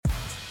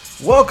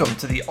Welcome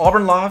to the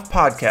Auburn Live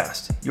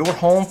Podcast, your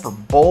home for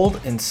bold,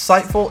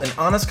 insightful, and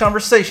honest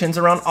conversations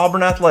around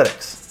Auburn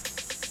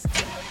athletics.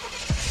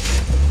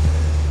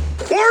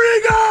 Where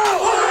you go?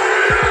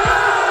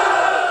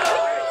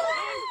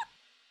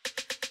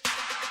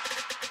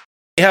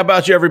 Hey, how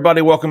about you,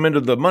 everybody? Welcome into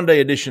the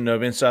Monday edition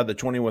of Inside the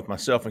 20 with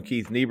myself and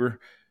Keith Niebuhr.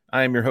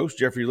 I am your host,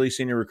 Jeffrey Lee,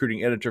 Senior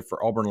Recruiting Editor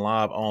for Auburn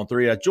Live on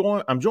 3.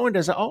 I'm joined,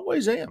 as I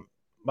always am,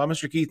 by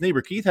Mr. Keith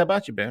Niebuhr. Keith, how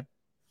about you, man?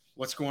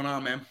 What's going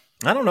on, man?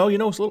 I don't know. You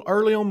know, it's a little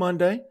early on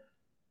Monday.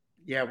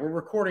 Yeah, we're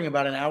recording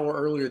about an hour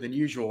earlier than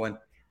usual. And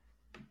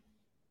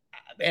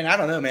I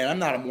don't know, man. I'm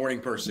not a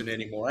morning person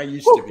anymore. I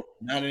used to be.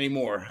 Not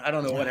anymore. I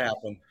don't know what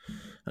happened.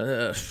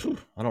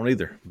 I don't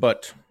either.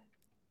 But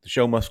the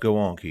show must go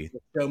on, Keith.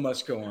 The show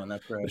must go on.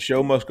 That's right. The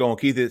show must go on,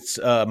 Keith. It's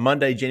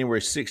Monday,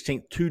 January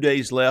 16th, 2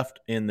 days left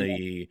in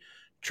the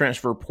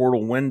transfer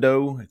portal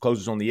window. It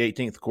closes on the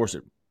 18th. Of course,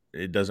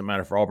 it doesn't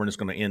matter for Auburn. It's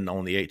going to end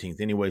on the 18th.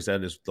 Anyways,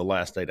 that is the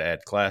last day to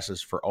add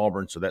classes for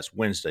Auburn. So that's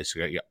Wednesday. So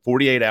you got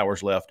 48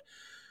 hours left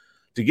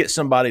to get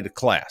somebody to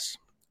class.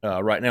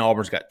 Right now,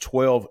 Auburn's got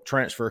 12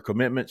 transfer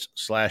commitments /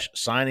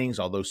 signings,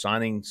 although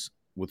signings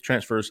with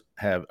transfers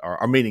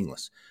are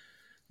meaningless.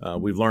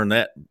 We've learned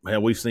that.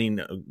 We've seen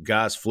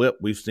guys flip.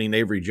 We've seen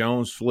Avery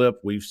Jones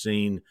flip. We've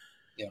seen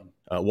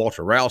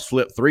Walter Rouse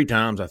flip 3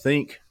 times, I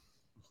think.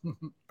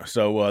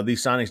 So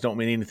these signings don't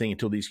mean anything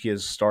until these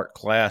kids start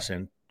class,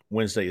 and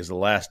Wednesday is the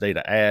last day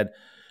to add.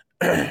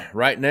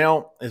 Right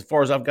now, as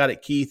far as I've got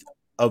it, Keith,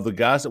 of the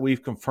guys that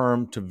we've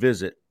confirmed to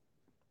visit,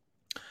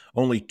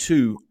 only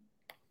 2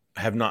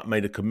 have not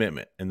made a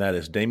commitment, and that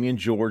is Damian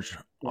George,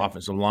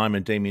 offensive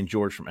lineman Damian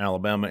George from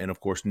Alabama, and, of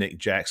course, Nick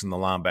Jackson, the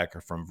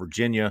linebacker from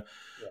Virginia,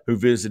 who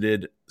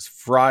visited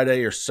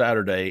Friday or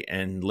Saturday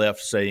and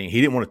left saying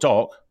he didn't want to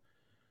talk,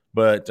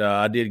 but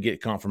I did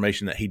get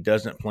confirmation that he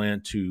doesn't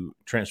plan to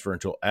transfer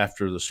until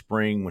after the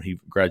spring when he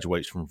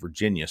graduates from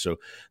Virginia. So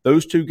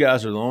those 2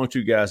 guys are the only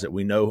 2 guys that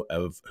we know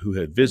of who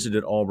have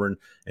visited Auburn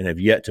and have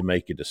yet to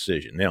make a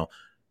decision. Now,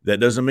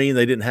 that doesn't mean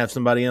they didn't have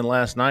somebody in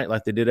last night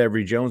like they did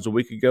Avery Jones a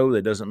week ago.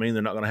 That doesn't mean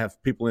they're not going to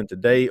have people in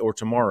today or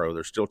tomorrow.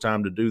 There's still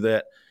time to do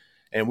that.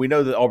 And we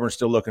know that Auburn's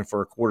still looking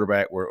for a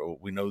quarterback.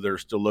 We know they're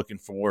still looking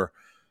for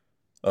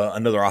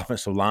another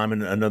offensive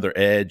lineman, another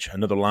edge,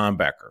 another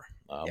linebacker.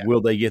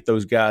 Will they get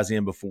those guys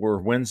in before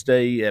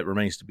Wednesday? It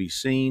remains to be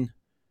seen.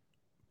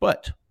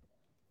 But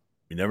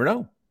you never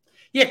know.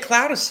 Yeah,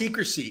 cloud of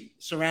secrecy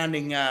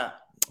surrounding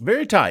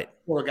very tight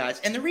 4 guys.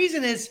 And the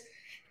reason is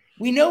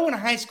we know when a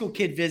high school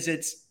kid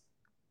visits,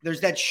 there's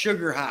that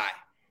sugar high.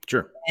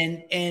 Sure.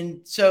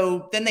 And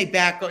so then they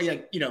back,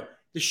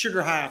 the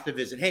sugar high off the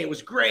visit. Hey, it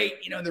was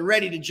great. They're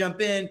ready to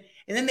jump in.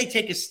 And then they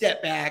take a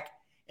step back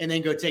and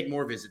then go take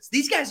more visits.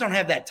 These guys don't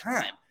have that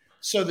time.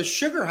 So the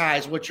sugar high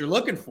is what you're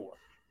looking for,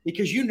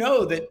 because you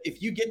know that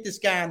if you get this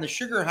guy on the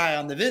sugar high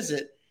on the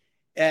visit,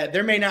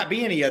 there may not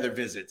be any other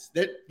visits.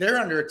 They're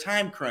under a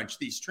time crunch,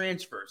 these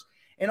transfers.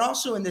 And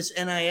also in this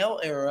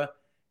NIL era,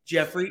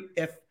 Jeffrey,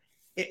 if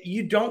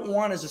you don't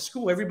want, as a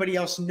school, everybody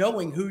else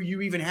knowing who you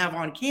even have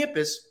on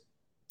campus,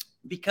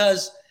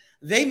 because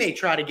they may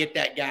try to get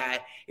that guy.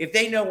 If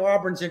they know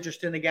Auburn's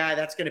interested in a guy,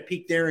 that's going to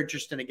pique their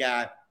interest in a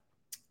guy.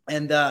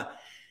 And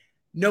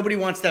nobody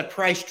wants that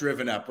price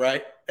driven up,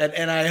 right? That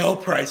NIL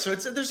price. So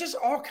there's just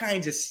all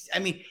kinds of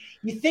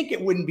 – you think it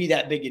wouldn't be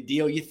that big a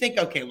deal. You think,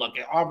 okay, look,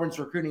 Auburn's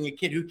recruiting a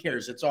kid. Who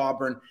cares? It's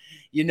Auburn.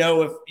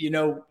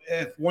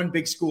 If one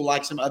big school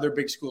likes him, other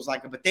big schools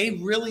like him. But they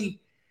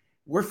really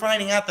 – we're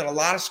finding out that a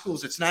lot of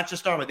schools, it's not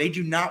just Auburn, they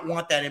do not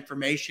want that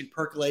information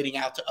percolating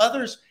out to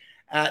others.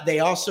 They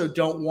also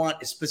don't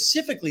want,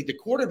 specifically the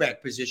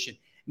quarterback position.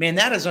 Man,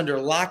 that is under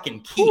lock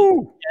and key.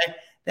 Okay?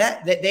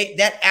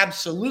 That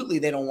absolutely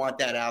they don't want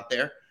that out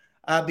there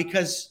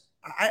because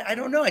I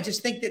don't know. I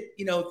just think that,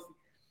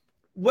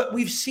 what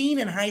we've seen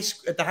in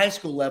at the high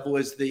school level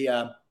is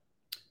the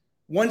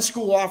one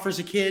school offers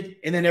a kid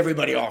and then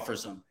everybody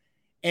offers them.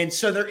 And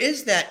so there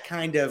is that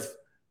kind of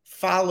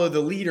follow the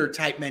leader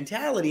type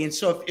mentality. And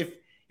so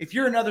if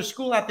you're another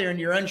school out there and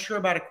you're unsure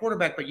about a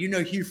quarterback, but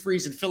Hugh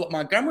Freeze and Philip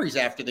Montgomery's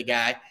after the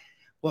guy,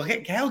 well,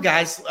 hell,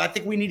 guys, I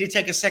think we need to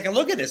take a second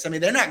look at this. I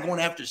mean, they're not going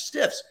after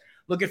stiffs.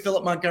 Look at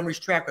Philip Montgomery's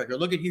track record.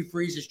 Look at Hugh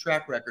Freeze's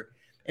track record.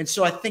 And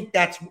so I think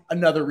that's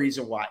another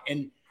reason why.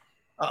 And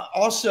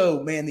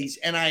also, man, these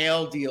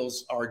NIL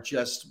deals are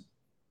just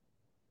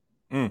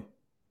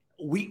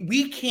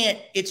we can't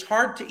 – it's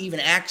hard to even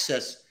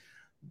access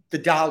the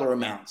dollar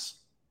amounts.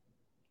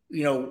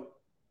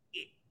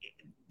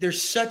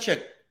 There's such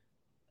a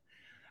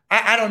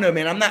I don't know,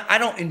 man. I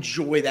don't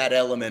enjoy that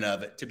element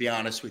of it, to be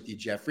honest with you,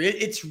 Jeffrey.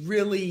 It's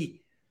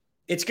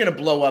going to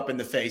blow up in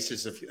the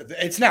faces of,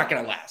 it's not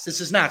going to last.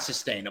 This is not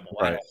sustainable.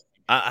 Right.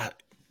 I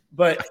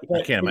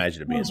can't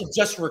imagine it being.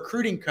 Just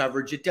recruiting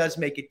coverage, it does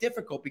make it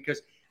difficult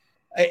because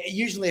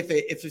usually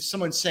if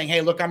someone's saying,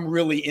 hey, look, I'm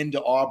really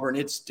into Auburn,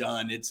 it's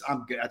done.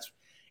 I'm good.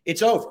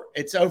 It's over.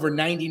 It's over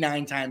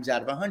 99 times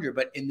out of 100.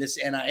 But in this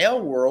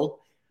NIL world,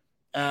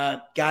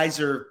 guys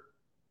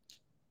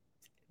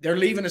they're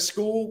leaving a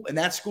school and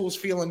that school's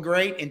feeling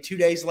great. And 2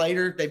 days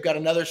later, they've got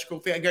another school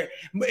feeling great.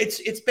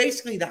 It's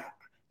basically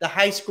the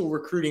high school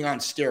recruiting on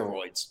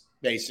steroids,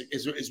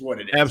 is what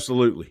it is.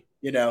 Absolutely.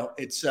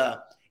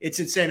 It's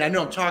insane. I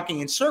know I'm talking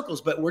in circles,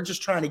 but we're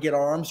just trying to get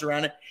our arms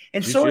around it.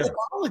 And so are the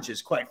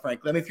colleges, quite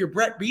frankly. I mean, if you're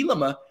Brett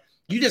Bielema,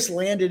 you just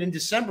landed in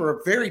December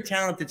a very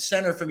talented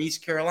center from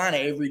East Carolina,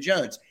 Avery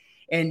Jones.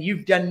 And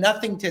you've done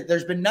nothing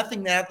there's been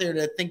nothing out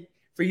there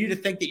for you to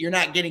think that you're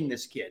not getting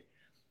this kid.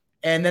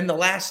 And then the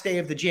last day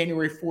of the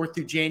January 4th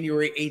through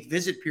January 8th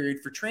visit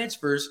period for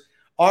transfers,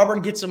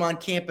 Auburn gets him on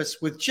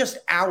campus with just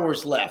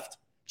hours left,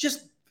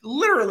 just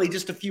literally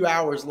just a few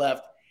hours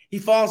left. He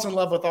falls in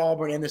love with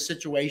Auburn and the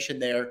situation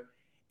there.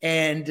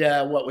 And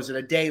what was it?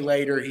 A day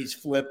later, he's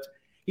flipped.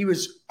 He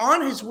was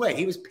on his way.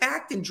 He was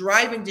packed and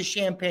driving to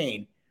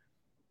Champaign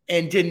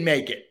and didn't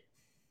make it.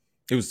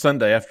 It was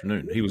Sunday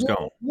afternoon. He was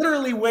gone.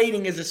 Literally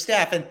waiting as a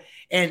staff. And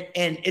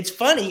it's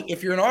funny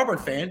if you're an Auburn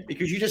fan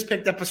because you just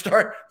picked up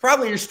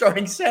probably your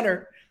starting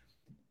center.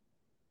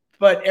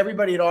 But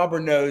everybody at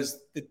Auburn knows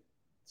that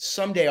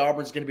someday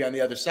Auburn's going to be on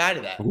the other side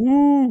of that.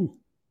 Ooh.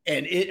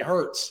 And it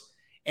hurts.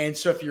 And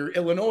so if you're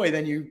Illinois,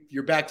 then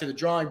you're back to the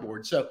drawing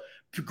board. So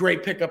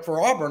great pickup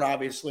for Auburn,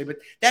 obviously. But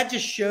that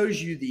just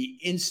shows you the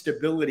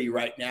instability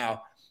right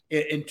now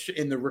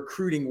in the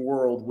recruiting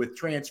world with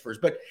transfers.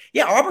 But,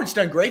 yeah, Auburn's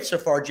done great so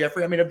far,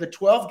 Jeffrey. I mean, of the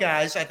 12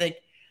 guys, I think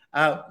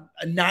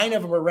 9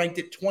 of them are ranked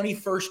at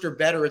 21st or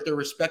better at their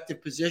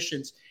respective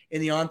positions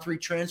in the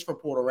On3 transfer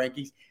portal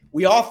rankings.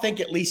 We all think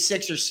at least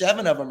 6 or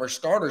 7 of them are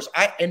starters.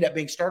 I end up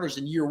being starters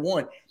in year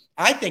one.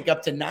 I think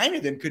up to 9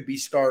 of them could be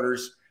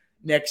starters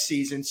next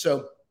season.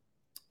 So,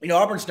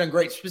 Auburn's done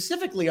great,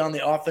 specifically on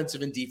the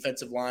offensive and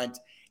defensive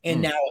lines,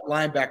 and now at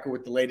linebacker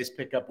with the latest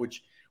pickup,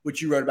 which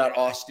you wrote about,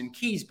 Austin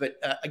Keys. But,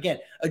 again,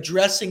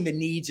 addressing the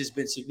needs has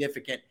been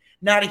significant.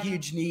 Not a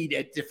huge need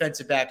at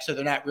defensive back, so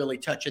they're not really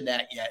touching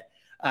that yet.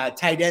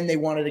 Tight end, they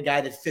wanted a guy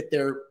that fit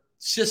their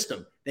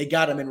system. They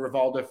got him in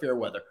Rivaldo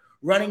Fairweather.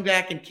 Running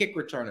back and kick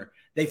returner,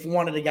 they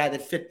wanted a guy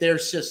that fit their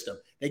system.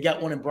 They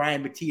got one in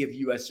Brian Battie of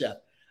USF.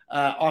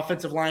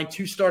 Offensive line,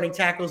 2 starting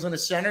tackles and a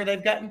center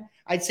they've gotten.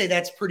 I'd say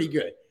that's pretty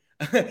good.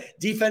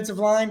 Defensive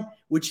line,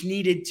 which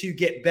needed to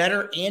get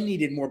better and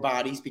needed more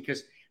bodies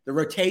because the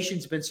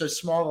rotation's been so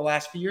small the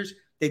last few years.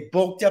 They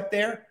bulked up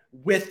there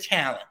with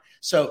talent.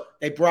 So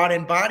they brought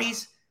in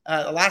bodies.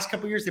 The last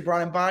couple of years, they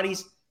brought in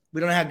bodies.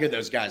 We don't know how good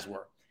those guys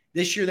were.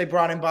 This year, they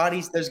brought in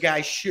bodies. Those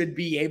guys should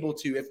be able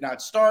to, if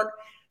not start,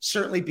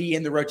 certainly be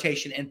in the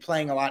rotation and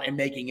playing a lot and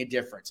making a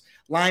difference.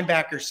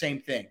 Linebacker, same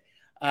thing.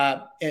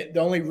 The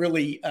only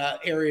really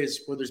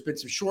areas where there's been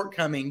some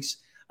shortcomings,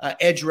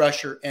 edge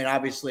rusher, and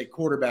obviously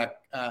quarterback.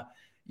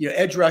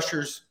 Edge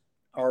rushers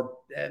are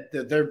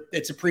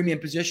it's a premium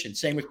position.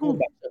 Same with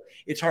quarterback. So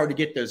it's hard to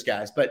get those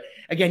guys. But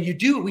again,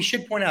 we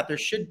should point out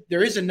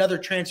there is another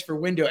transfer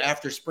window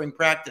after spring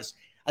practice.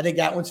 I think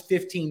that one's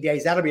 15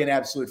 days. That'll be an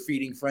absolute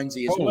feeding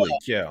frenzy as well.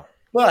 Yeah.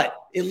 But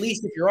at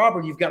least if you're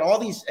Auburn, you've got all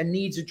these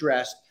needs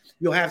addressed.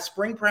 You'll have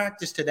spring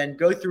practice to then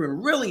go through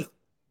and really,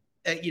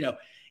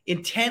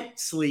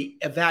 intensely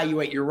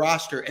evaluate your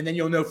roster, and then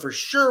you'll know for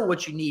sure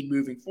what you need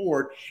moving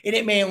forward. And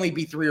it may only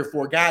be 3 or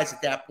 4 guys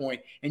at that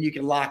point, and you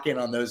can lock in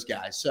on those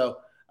guys. So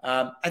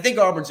I think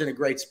Auburn's in a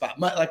great spot.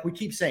 Like we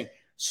keep saying,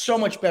 so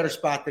much better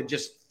spot than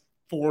just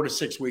 4 to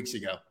 6 weeks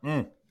ago.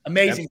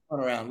 Amazing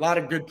turnaround. A lot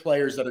of good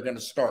players that are going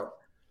to start.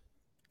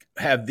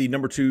 Have the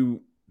number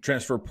 2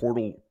 transfer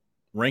portal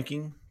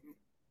ranking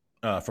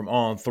from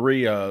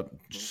On3.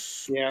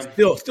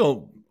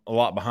 Still a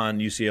lot behind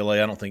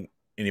UCLA. I don't think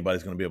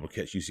anybody's going to be able to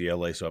catch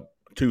UCLA. So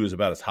 2 is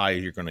about as high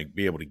as you're going to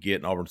be able to get,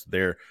 and Auburn's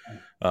there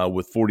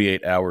with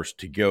 48 hours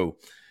to go.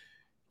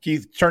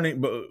 Keith,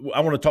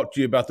 I want to talk to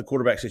you about the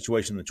quarterback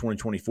situation in the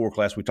 2024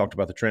 class. We talked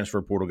about the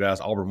transfer portal guys.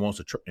 Auburn wants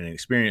an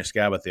experienced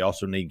guy, but they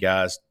also need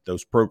guys,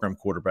 those program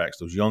quarterbacks,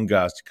 those young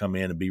guys to come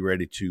in and be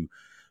ready to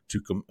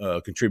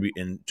contribute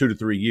in 2 to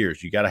 3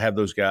 years. You got to have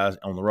those guys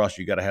on the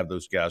roster. You got to have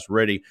those guys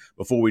ready.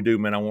 Before we do,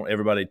 man, I want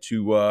everybody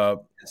to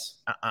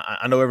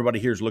I know everybody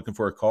here is looking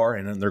for a car,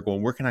 and then they're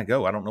going, where can I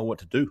go? I don't know what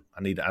to do.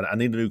 I need a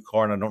new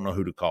car, and I don't know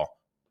who to call.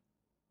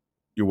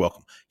 You're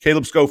welcome.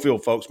 Caleb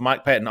Schofield, folks.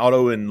 Mike Patton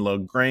Auto in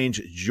LaGrange,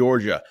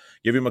 Georgia.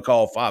 Give him a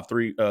call,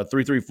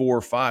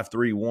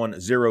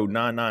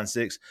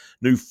 334-531-0996.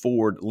 New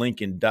Ford,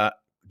 Lincoln,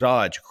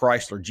 Dodge,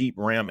 Chrysler, Jeep,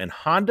 Ram, and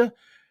Honda.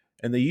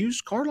 And the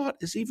used car lot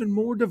is even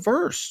more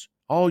diverse.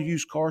 All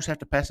used cars have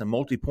to pass a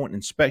multi-point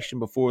inspection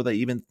before they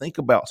even think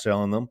about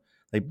selling them.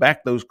 They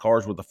back those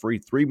cars with a free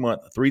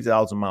 3-month,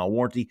 3,000-mile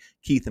warranty.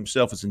 Keith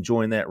himself is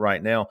enjoying that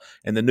right now.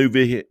 And the new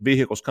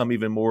vehicles come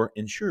even more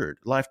insured.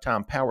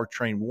 Lifetime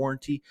powertrain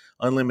warranty,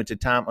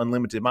 unlimited time,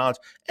 unlimited mileage,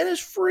 and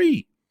it's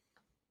free.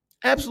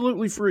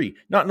 Absolutely free.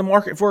 Not in the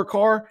market for a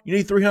car? You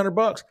need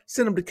 $300?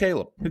 Send them to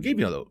Caleb. He'll give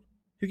you those.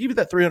 He'll give you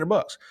that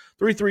 $300.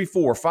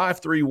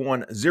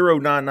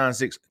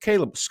 334-531-0996.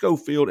 Caleb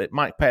Schofield at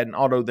Mike Patton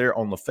Auto there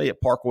on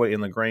Lafayette Parkway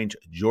in LaGrange,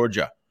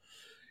 Georgia.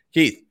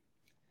 Keith,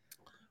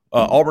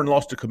 Auburn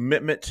lost a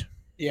commitment.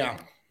 Yeah.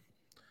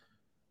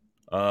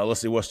 Let's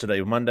see, what's today?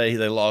 Monday.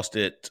 They lost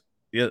it.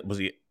 Yeah, was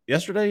he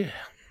yesterday,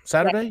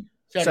 Saturday.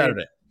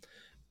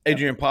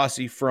 Adrian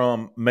Posse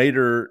from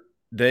Mater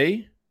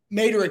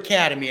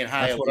Academy in Hialeah.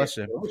 That's what I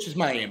said. Which is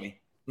Miami.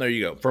 There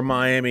you go. From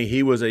Miami,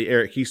 he was a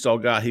Eric Keystall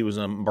guy. He was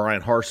a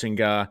Brian Harsing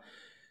guy.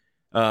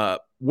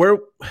 Where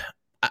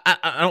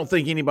I don't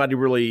think anybody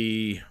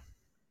really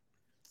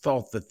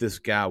thought that this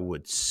guy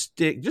would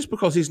stick just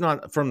because he's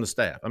not from the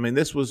staff. I mean,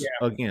 this was,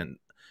 again,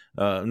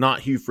 not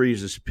Hugh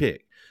Freeze's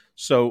pick.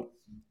 So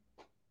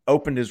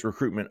opened his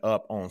recruitment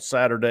up on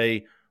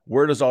Saturday.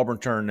 Where does Auburn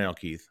turn now,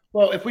 Keith?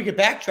 Well, if we could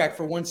backtrack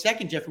for 1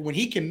 second, Jeffrey, when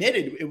he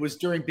committed, it was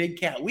during Big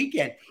Cat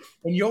weekend.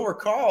 And you'll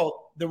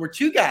recall there were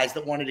two guys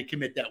that wanted to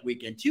commit that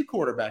weekend, two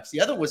quarterbacks. The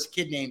other was a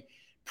kid named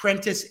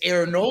Prentice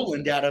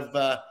Noland out of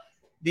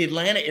the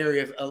Atlanta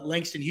area of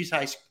Langston Hughes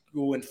High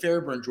School in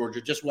Fairburn,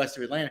 Georgia, just west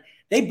of Atlanta.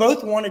 They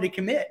both wanted to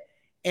commit.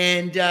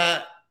 And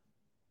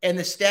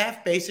the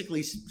staff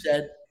basically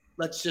said,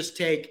 let's just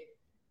take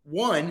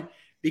one,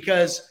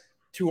 because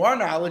to our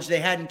knowledge, they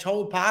hadn't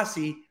told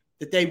Posse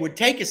that they would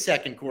take a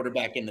second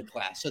quarterback in the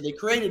class. So they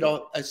created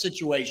a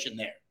situation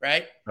there,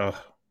 right?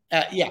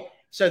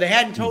 So they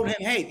hadn't told him,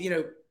 hey,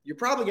 you're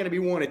probably going to be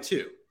one of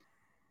two.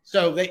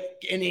 So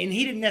and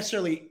he didn't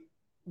necessarily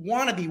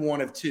want to be one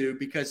of two,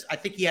 because I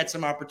think he had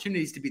some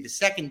opportunities to be the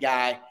second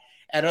guy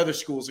at other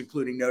schools,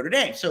 including Notre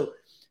Dame.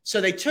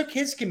 So they took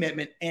his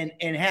commitment and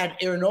had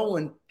Aaron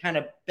Nolan kind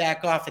of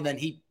back off, and then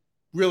he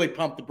really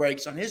pumped the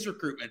brakes on his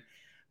recruitment.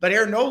 But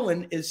Aaron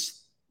Nolan is,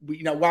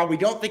 while we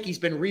don't think he's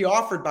been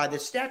reoffered by the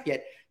staff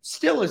yet,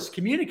 still is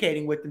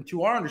communicating with them,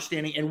 to our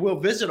understanding, and will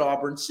visit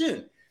Auburn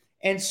soon.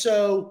 And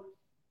so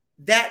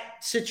that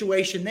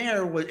situation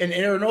there was, and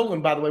Aaron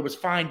Nolan, by the way, was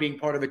fine being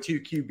part of a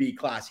 2 QB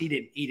class. He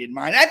didn't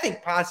mind. I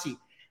think Posse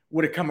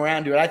would have come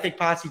around to it. I think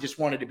Posse just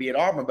wanted to be at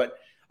Auburn, but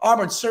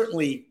Auburn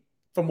certainly,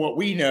 from what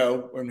we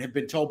know and have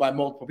been told by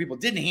multiple people,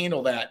 didn't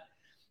handle that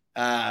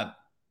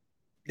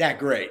that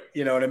great.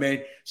 You know what I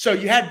mean? So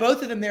you had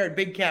both of them there at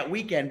Big Cat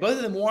weekend. Both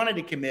of them wanted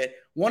to commit.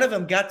 One of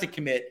them got to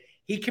commit.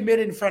 He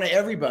committed in front of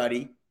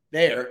everybody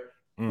there,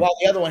 while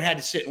the other one had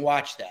to sit and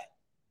watch that.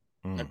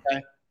 Okay.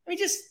 I mean,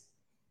 just,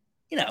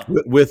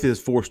 with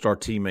his 4-star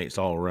teammates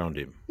all around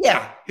him.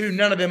 Yeah. Who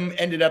none of them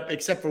ended up,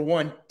 except for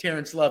one,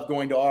 Terrence Love,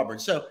 going to Auburn.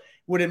 So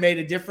would it have made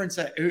a difference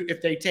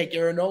if they take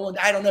Aaron Noland?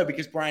 I don't know,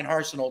 because Brian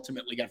Harsin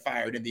ultimately got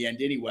fired in the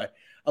end anyway,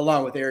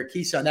 along with Eric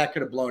Keystall. That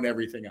could have blown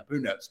everything up. Who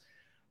knows?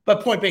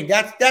 But point being,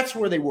 that's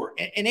where they were.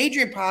 And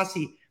Adrian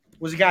Posse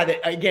was a guy that,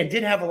 again,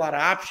 did have a lot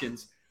of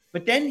options,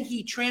 but then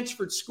he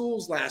transferred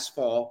schools last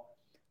fall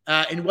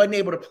and wasn't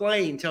able to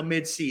play until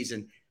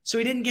midseason. So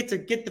he didn't get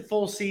the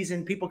full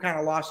season. People kind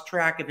of lost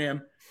track of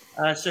him.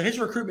 So his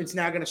recruitment's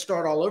now going to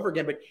start all over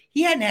again. But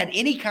he hadn't had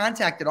any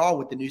contact at all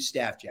with the new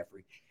staff,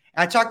 Jeffrey.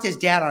 And I talked to his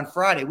dad on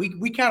Friday.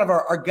 We kind of,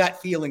 our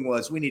gut feeling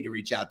was we need to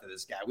reach out to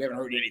this guy. We haven't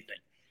heard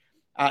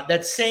anything.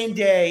 That same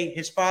day,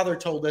 his father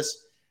told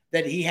us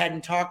that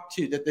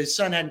that the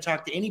son hadn't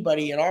talked to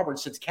anybody at Auburn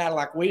since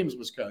Cadillac Williams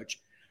was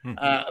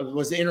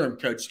was the interim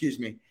coach, excuse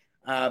me.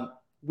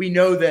 We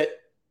know that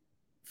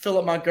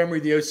Philip Montgomery,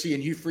 the OC,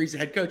 and Hugh Freeze, the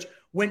head coach,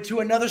 went to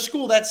another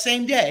school that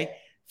same day,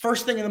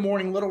 first thing in the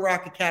morning, Little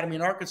Rock Academy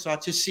in Arkansas,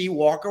 to see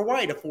Walker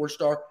White, a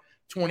 4-star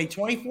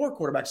 2024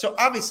 quarterback. So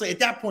obviously at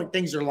that point,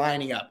 things are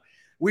lining up.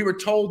 We were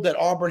told that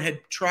Auburn had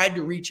tried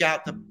to reach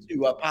out to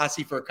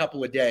Posse for a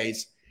couple of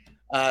days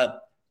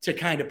to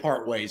kind of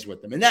part ways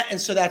with them. And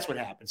so that's what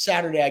happened.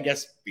 Saturday, I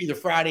guess, either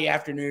Friday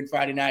afternoon,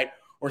 Friday night,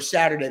 or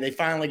Saturday, they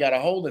finally got a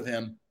hold of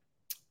him.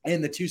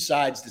 And the two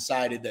sides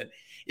decided that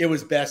it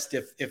was best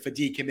if a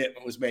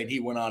decommitment was made,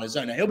 he went on his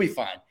own. Now, he'll be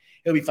fine.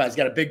 He's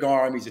got a big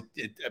arm. He's a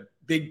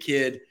big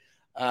kid,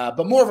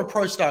 but more of a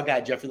pro-style guy,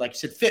 Jeffrey, like you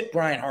said, fit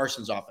Brian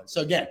Harsin's offense.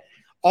 So, again,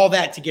 all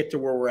that to get to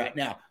where we're at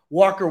now.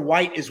 Walker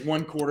White is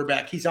one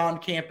quarterback. He's on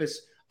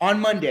campus on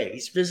Monday.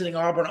 He's visiting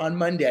Auburn on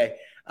Monday.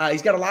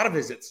 He's got a lot of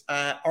visits.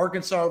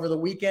 Arkansas over the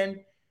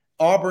weekend,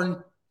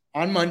 Auburn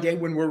on Monday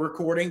when we're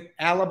recording,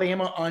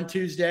 Alabama on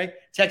Tuesday.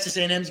 Texas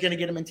A&M is going to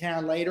get him in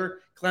town later.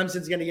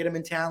 Clemson's going to get him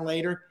in town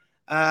later.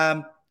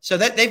 So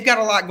that they've got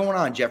a lot going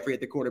on, Jeffrey, at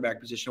the quarterback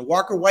position.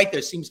 Walker White,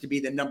 though, seems to be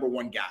the number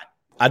one guy.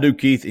 I do,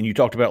 Keith, and you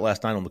talked about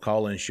last night on the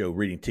call-in show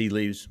reading tea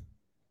leaves.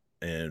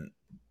 And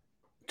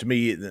to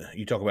me,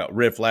 you talk about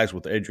red flags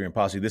with Adrian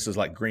Posse. This is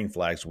like green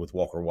flags with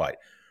Walker White.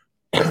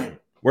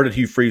 Where did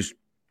Hugh Freeze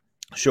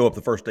show up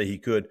the first day he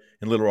could?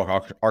 In Little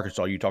Rock,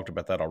 Arkansas. You talked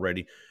about that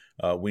already.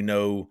 We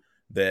know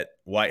that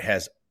White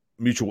has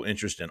mutual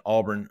interest in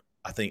Auburn.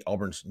 I think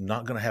Auburn's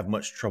not going to have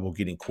much trouble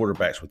getting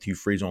quarterbacks with Hugh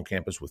Freeze on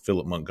campus, with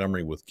Philip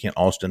Montgomery, with Kent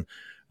Austin.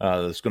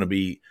 It's going to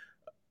be,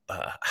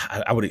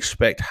 I would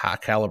expect,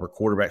 high-caliber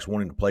quarterbacks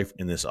wanting to play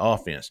in this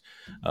offense.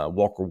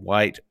 Walker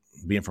White,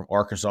 being from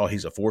Arkansas,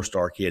 he's a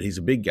 4-star kid. He's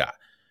a big guy.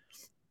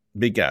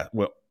 Big guy.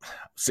 Well,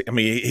 I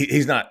mean,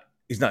 he's not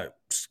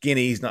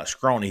skinny. He's not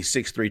scrawny. He's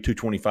 6'3",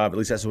 225. At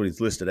least that's what he's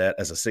listed at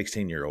as a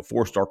 16-year-old.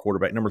 4-star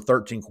quarterback, number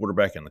 13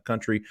 quarterback in the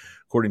country,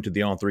 according to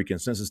the On3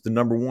 consensus, the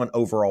number 1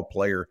 overall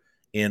player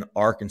in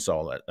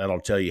Arkansas. That'll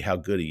tell you how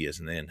good he is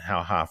and then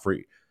how high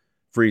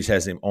Freeze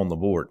has him on the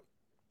board.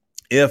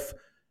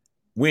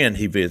 When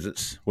he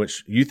visits,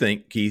 which you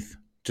think, Keith,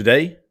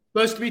 Today?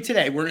 Supposed to be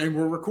today. We're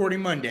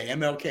recording Monday,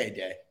 MLK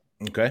Day.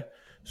 Okay.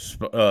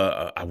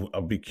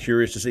 I'll be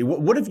curious to see.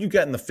 What have you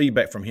gotten the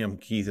feedback from him,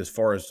 Keith, as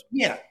far as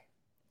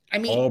I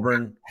mean,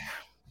 Auburn?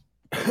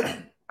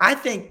 I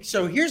think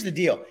so. Here's the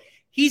deal.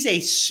 He's a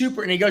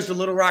super, and he goes to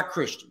Little Rock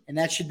Christian, and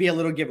that should be a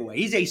little giveaway.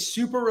 He's a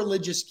super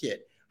religious kid,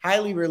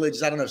 highly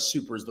religious. I don't know if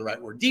super is the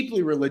right word.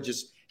 Deeply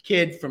religious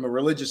kid from a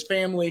religious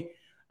family.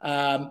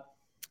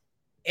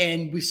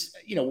 And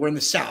we're in the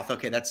South.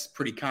 Okay, that's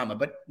pretty common,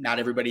 but not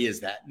everybody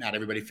is that. Not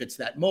everybody fits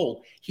that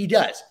mold. He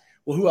does.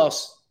 Well, who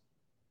else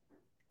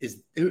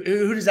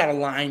who does that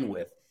align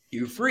with?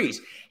 Hugh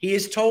Freeze. He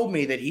has told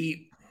me that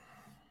he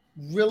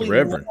really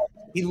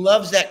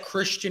loves that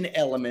Christian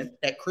element,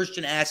 that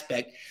Christian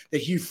aspect that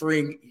Hugh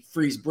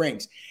Freeze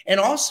brings. And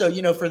also,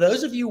 for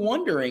those of you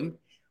wondering,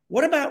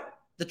 what about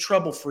the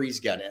trouble Freeze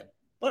got in?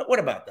 What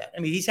about that? I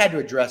mean, he's had to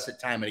address it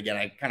time and again.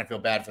 I kind of feel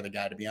bad for the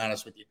guy, to be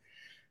honest with you.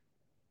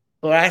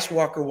 But I asked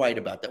Walker White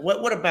about that.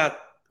 What about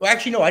 – well,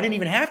 actually, no, I didn't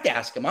even have to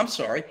ask him. I'm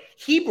sorry.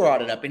 He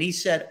brought it up, and he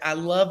said, I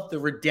love the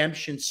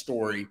redemption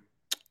story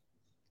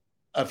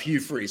of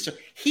Hugh Freeze. So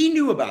he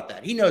knew about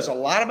that. He knows a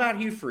lot about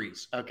Hugh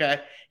Freeze,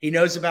 okay? He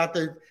knows about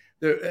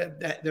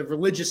the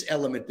religious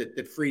element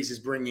that Freeze is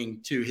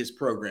bringing to his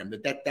program.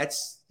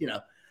 That's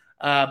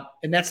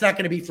and that's not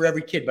going to be for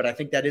every kid, but I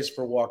think that is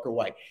for Walker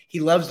White.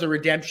 He loves the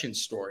redemption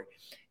story.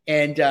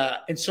 And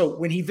so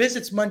when he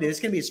visits Monday,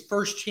 it's going to be his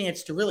first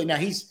chance to really – now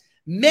he's –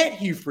 met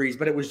Hugh Freeze,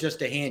 but it was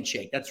just a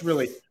handshake. That's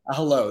really a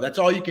hello. That's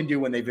all you can do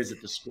when they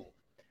visit the school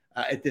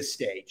at this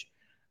stage.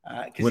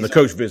 When the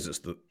coach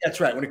visits. That's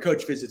right, when a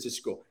coach visits a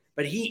school.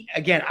 But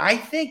I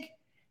think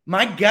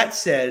my gut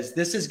says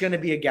this is going to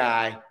be a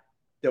guy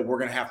that we're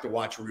going to have to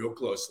watch real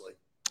closely.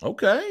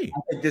 Okay.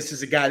 I think this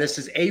is a guy, this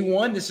is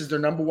A1. This is their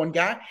number one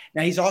guy.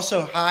 Now, he's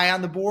also high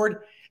on the board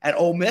at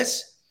Ole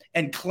Miss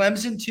and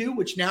Clemson, too,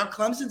 which now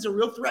Clemson's a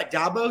real threat.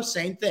 Dabo,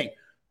 same thing.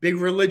 Big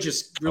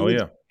religious. Oh,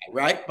 yeah.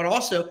 Right. But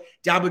also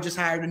Dabo just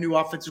hired a new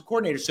offensive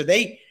coordinator. So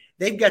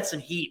they've got some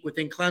heat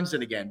within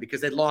Clemson again because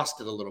they lost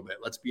it a little bit.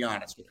 Let's be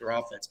honest with their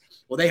offense.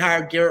 Well, they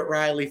hired Garrett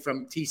Riley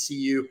from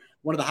TCU,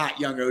 one of the hot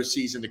young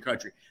OCs in the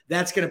country.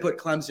 That's going to put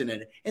Clemson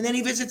in it. And then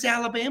he visits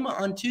Alabama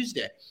on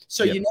Tuesday.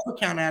 So you never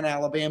count out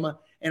Alabama.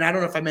 And I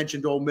don't know if I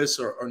mentioned Ole Miss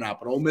or not,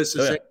 but Ole Miss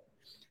is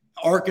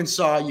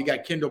Arkansas. You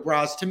got Kendall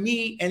Browse to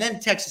me, and then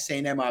Texas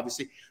A&M,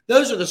 obviously.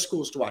 Those are the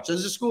schools to watch.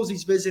 Those are the schools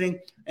he's visiting,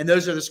 and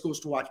those are the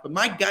schools to watch. But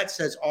my gut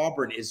says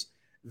Auburn is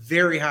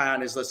very high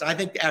on his list. I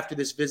think after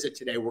this visit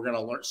today, we're going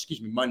to learn,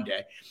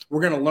 Monday,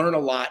 we're going to learn a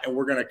lot, and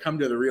we're going to come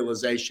to the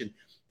realization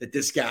that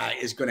this guy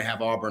is going to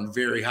have Auburn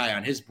very high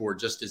on his board,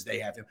 just as they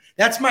have him.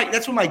 That's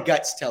what my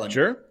gut's telling me.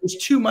 Sure. There's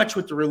too much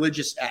with the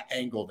religious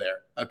angle there,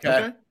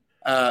 okay?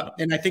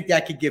 And I think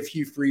that could give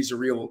Hugh Freeze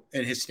and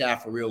his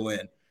staff a real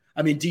in.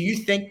 I mean, do you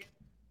think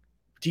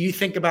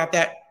about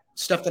that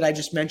stuff that I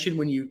just mentioned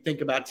when you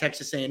think about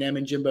Texas A&M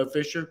and Jimbo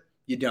Fisher?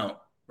 You don't,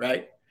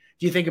 right?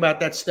 Do you think about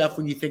that stuff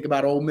when you think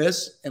about Ole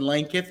Miss and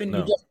Lane Kiffin? No.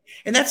 You don't.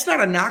 And that's not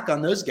a knock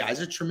on those guys.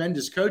 They're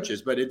tremendous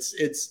coaches, but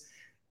it's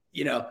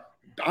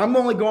I'm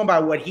only going by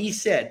what he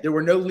said. There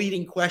were no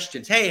leading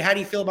questions. Hey, how do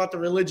you feel about the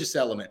religious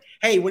element?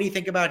 Hey, what do you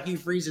think about Hugh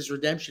Freeze's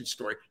redemption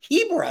story?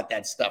 He brought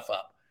that stuff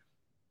up.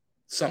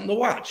 Something to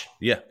watch.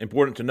 Yeah,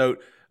 important to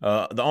note.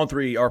 The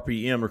On3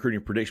 RPM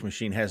recruiting prediction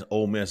machine has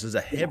Ole Miss as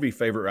a heavy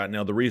favorite right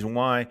now. The reason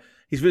why,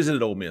 he's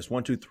visited Ole Miss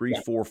 1, 2, 3,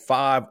 4,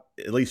 5,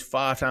 at least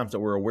 5 times that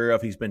we're aware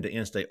of. He's been to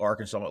in-state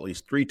Arkansas at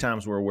least 3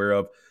 times we're aware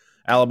of.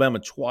 Alabama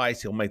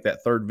twice. He'll make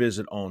that third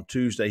visit on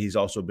Tuesday. He's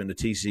also been to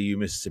TCU,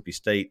 Mississippi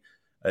State,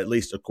 at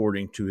least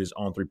according to his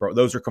On3 Pro.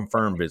 Those are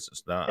confirmed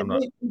visits.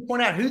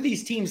 Point out who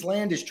these teams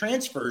land as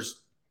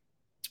transfers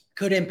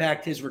could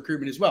impact his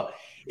recruitment as well.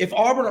 If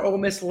Auburn or Ole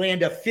Miss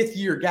land a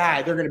fifth-year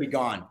guy, they're going to be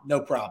gone. No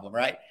problem,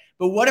 right?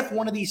 But what if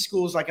one of these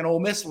schools, like an Ole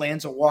Miss,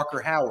 lands a Walker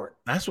Howard?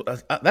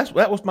 That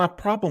was my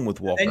problem with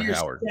Walker and you're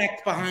Howard.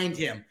 Stacked behind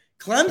him.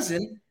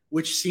 Clemson,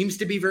 which seems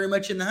to be very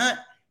much in the hunt,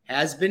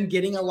 has been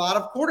getting a lot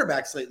of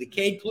quarterbacks lately.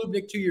 Cade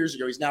Klubnik 2 years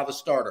ago, he's now the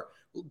starter.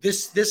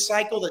 This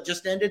cycle that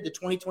just ended, the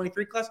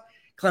 2023 class,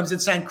 Clemson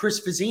signed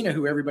Chris Fazzina,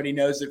 who everybody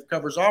knows that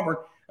covers Auburn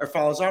or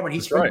follows Auburn.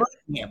 He's from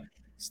Birmingham.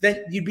 So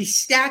then you'd be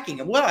stacking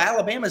them. Well,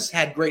 Alabama's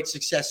had great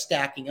success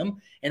stacking them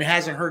and it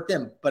hasn't hurt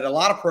them. But a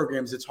lot of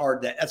programs, that's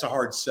a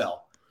hard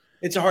sell.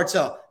 It's a hard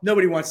sell.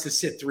 Nobody wants to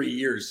sit 3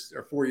 years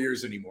or 4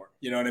 years anymore.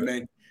 You know what I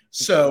mean?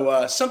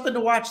 So something to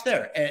watch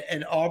there.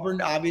 And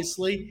Auburn,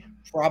 obviously,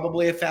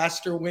 probably a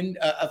faster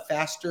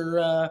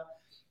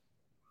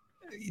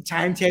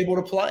timetable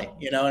to play.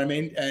 You know what I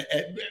mean?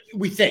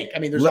 We think. I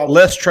mean, there's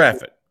less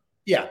traffic.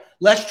 Yeah,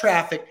 less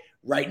traffic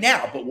right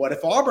now. But what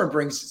if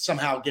Auburn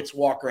somehow gets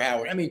Walker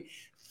Howard? I mean,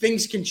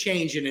 things can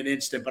change in an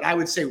instant. But I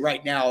would say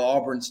right now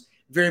Auburn's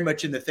very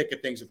much in the thick of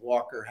things with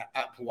Walker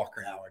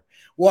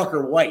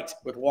White.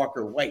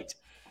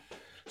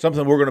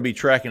 Something we're going to be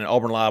tracking at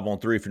Auburn Live on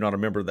 3. If you're not a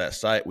member of that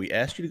site, we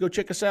ask you to go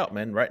check us out,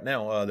 man. Right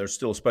now, there's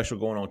still a special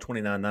going on,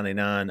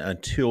 $29.99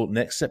 until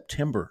next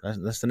September.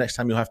 That's the next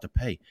time you'll have to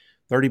pay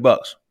 $30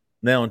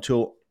 now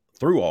until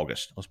through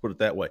August. Let's put it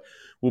that way.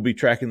 We'll be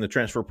tracking the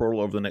transfer portal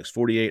over the next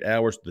 48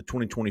 hours. The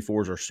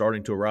 2024s are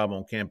starting to arrive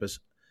on campus.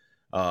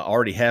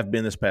 Already have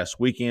been this past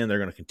weekend. They're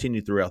going to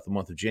continue throughout the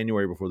month of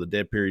January before the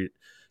dead period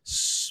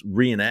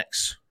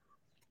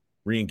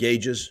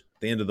re-engages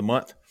at the end of the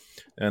month.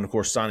 And, of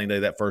course, signing day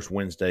that first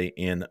Wednesday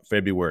in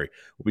February.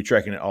 We'll be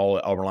tracking it all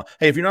at Auburn Live.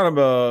 Hey, if you're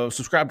not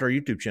subscribed to our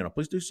YouTube channel,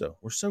 please do so.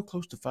 We're so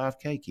close to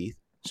 5K, Keith.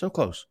 So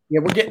close.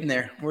 Yeah, we're getting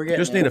there.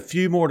 Just need a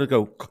few more to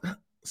go.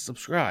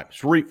 Subscribe.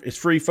 It's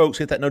free, folks.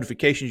 Hit that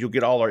notifications. You'll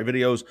get all our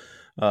videos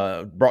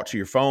brought to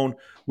your phone.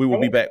 We will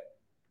be back.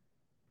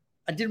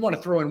 I did want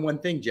to throw in one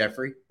thing,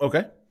 Jeffrey.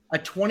 Okay. A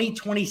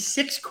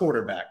 2026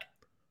 quarterback.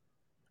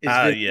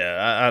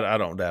 I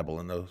don't dabble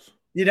in those.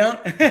 You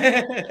don't?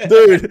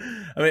 Dude,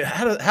 I mean,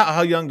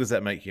 how young does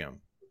that make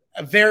him?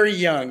 Very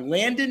young.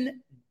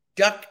 Landon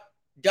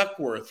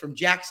Duckworth from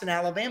Jackson,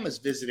 Alabama is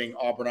visiting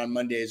Auburn on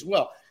Monday as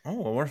well.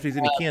 Oh, I wonder if he's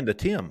any kin to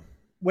Tim.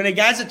 When a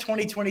guy's a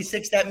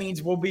 2026, that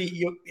means we'll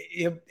be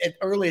at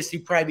earliest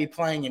he'd probably be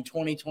playing in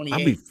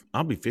 2028.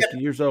 I'll be 50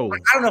 years old. I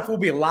don't know if we'll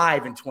be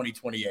alive in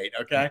 2028.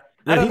 Okay,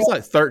 he's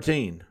like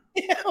 13.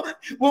 Yeah.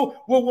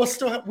 We'll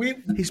still have,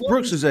 he's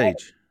Brooks's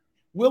age.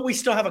 Will we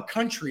still have a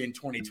country in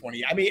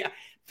 2020? I mean,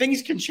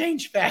 things can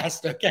change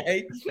fast.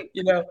 Okay,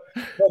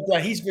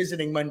 but he's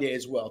visiting Monday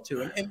as well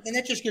too, and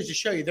that just goes to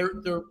show you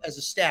they're as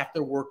a staff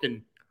they're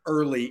working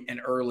earlier and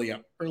earlier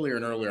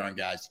on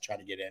guys to try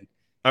to get in.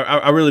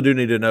 I really do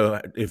need to know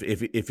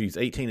if he's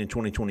 18 in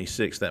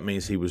 2026, that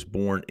means he was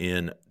born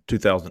in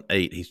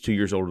 2008. He's 2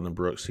 years older than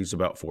Brooks. He's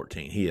about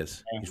 14.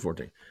 He's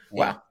 14.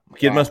 Wow.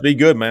 Kid must be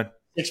good, man.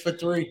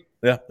 6'3".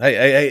 Yeah.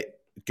 Hey,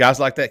 guys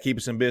like that keep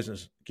us in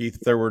business. Keith,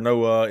 if there were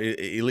no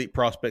elite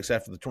prospects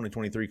after the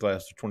 2023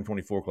 class or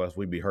 2024 class,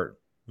 we'd be hurt.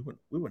 We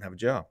wouldn't have a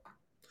job.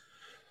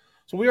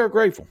 So we are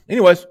grateful.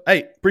 Anyways,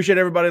 hey, appreciate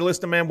everybody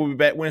listening, man. We'll be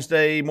back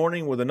Wednesday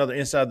morning with another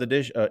Inside the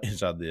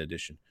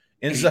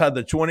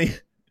 20.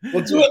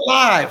 We'll do it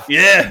live.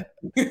 Yeah.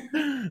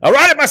 All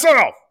right, my son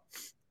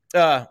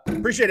off.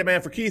 Appreciate it,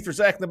 man. For Keith, for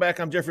Zach in the back,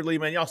 I'm Jeffrey Lee,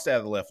 man. Y'all stay out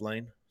of the left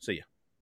lane. See ya.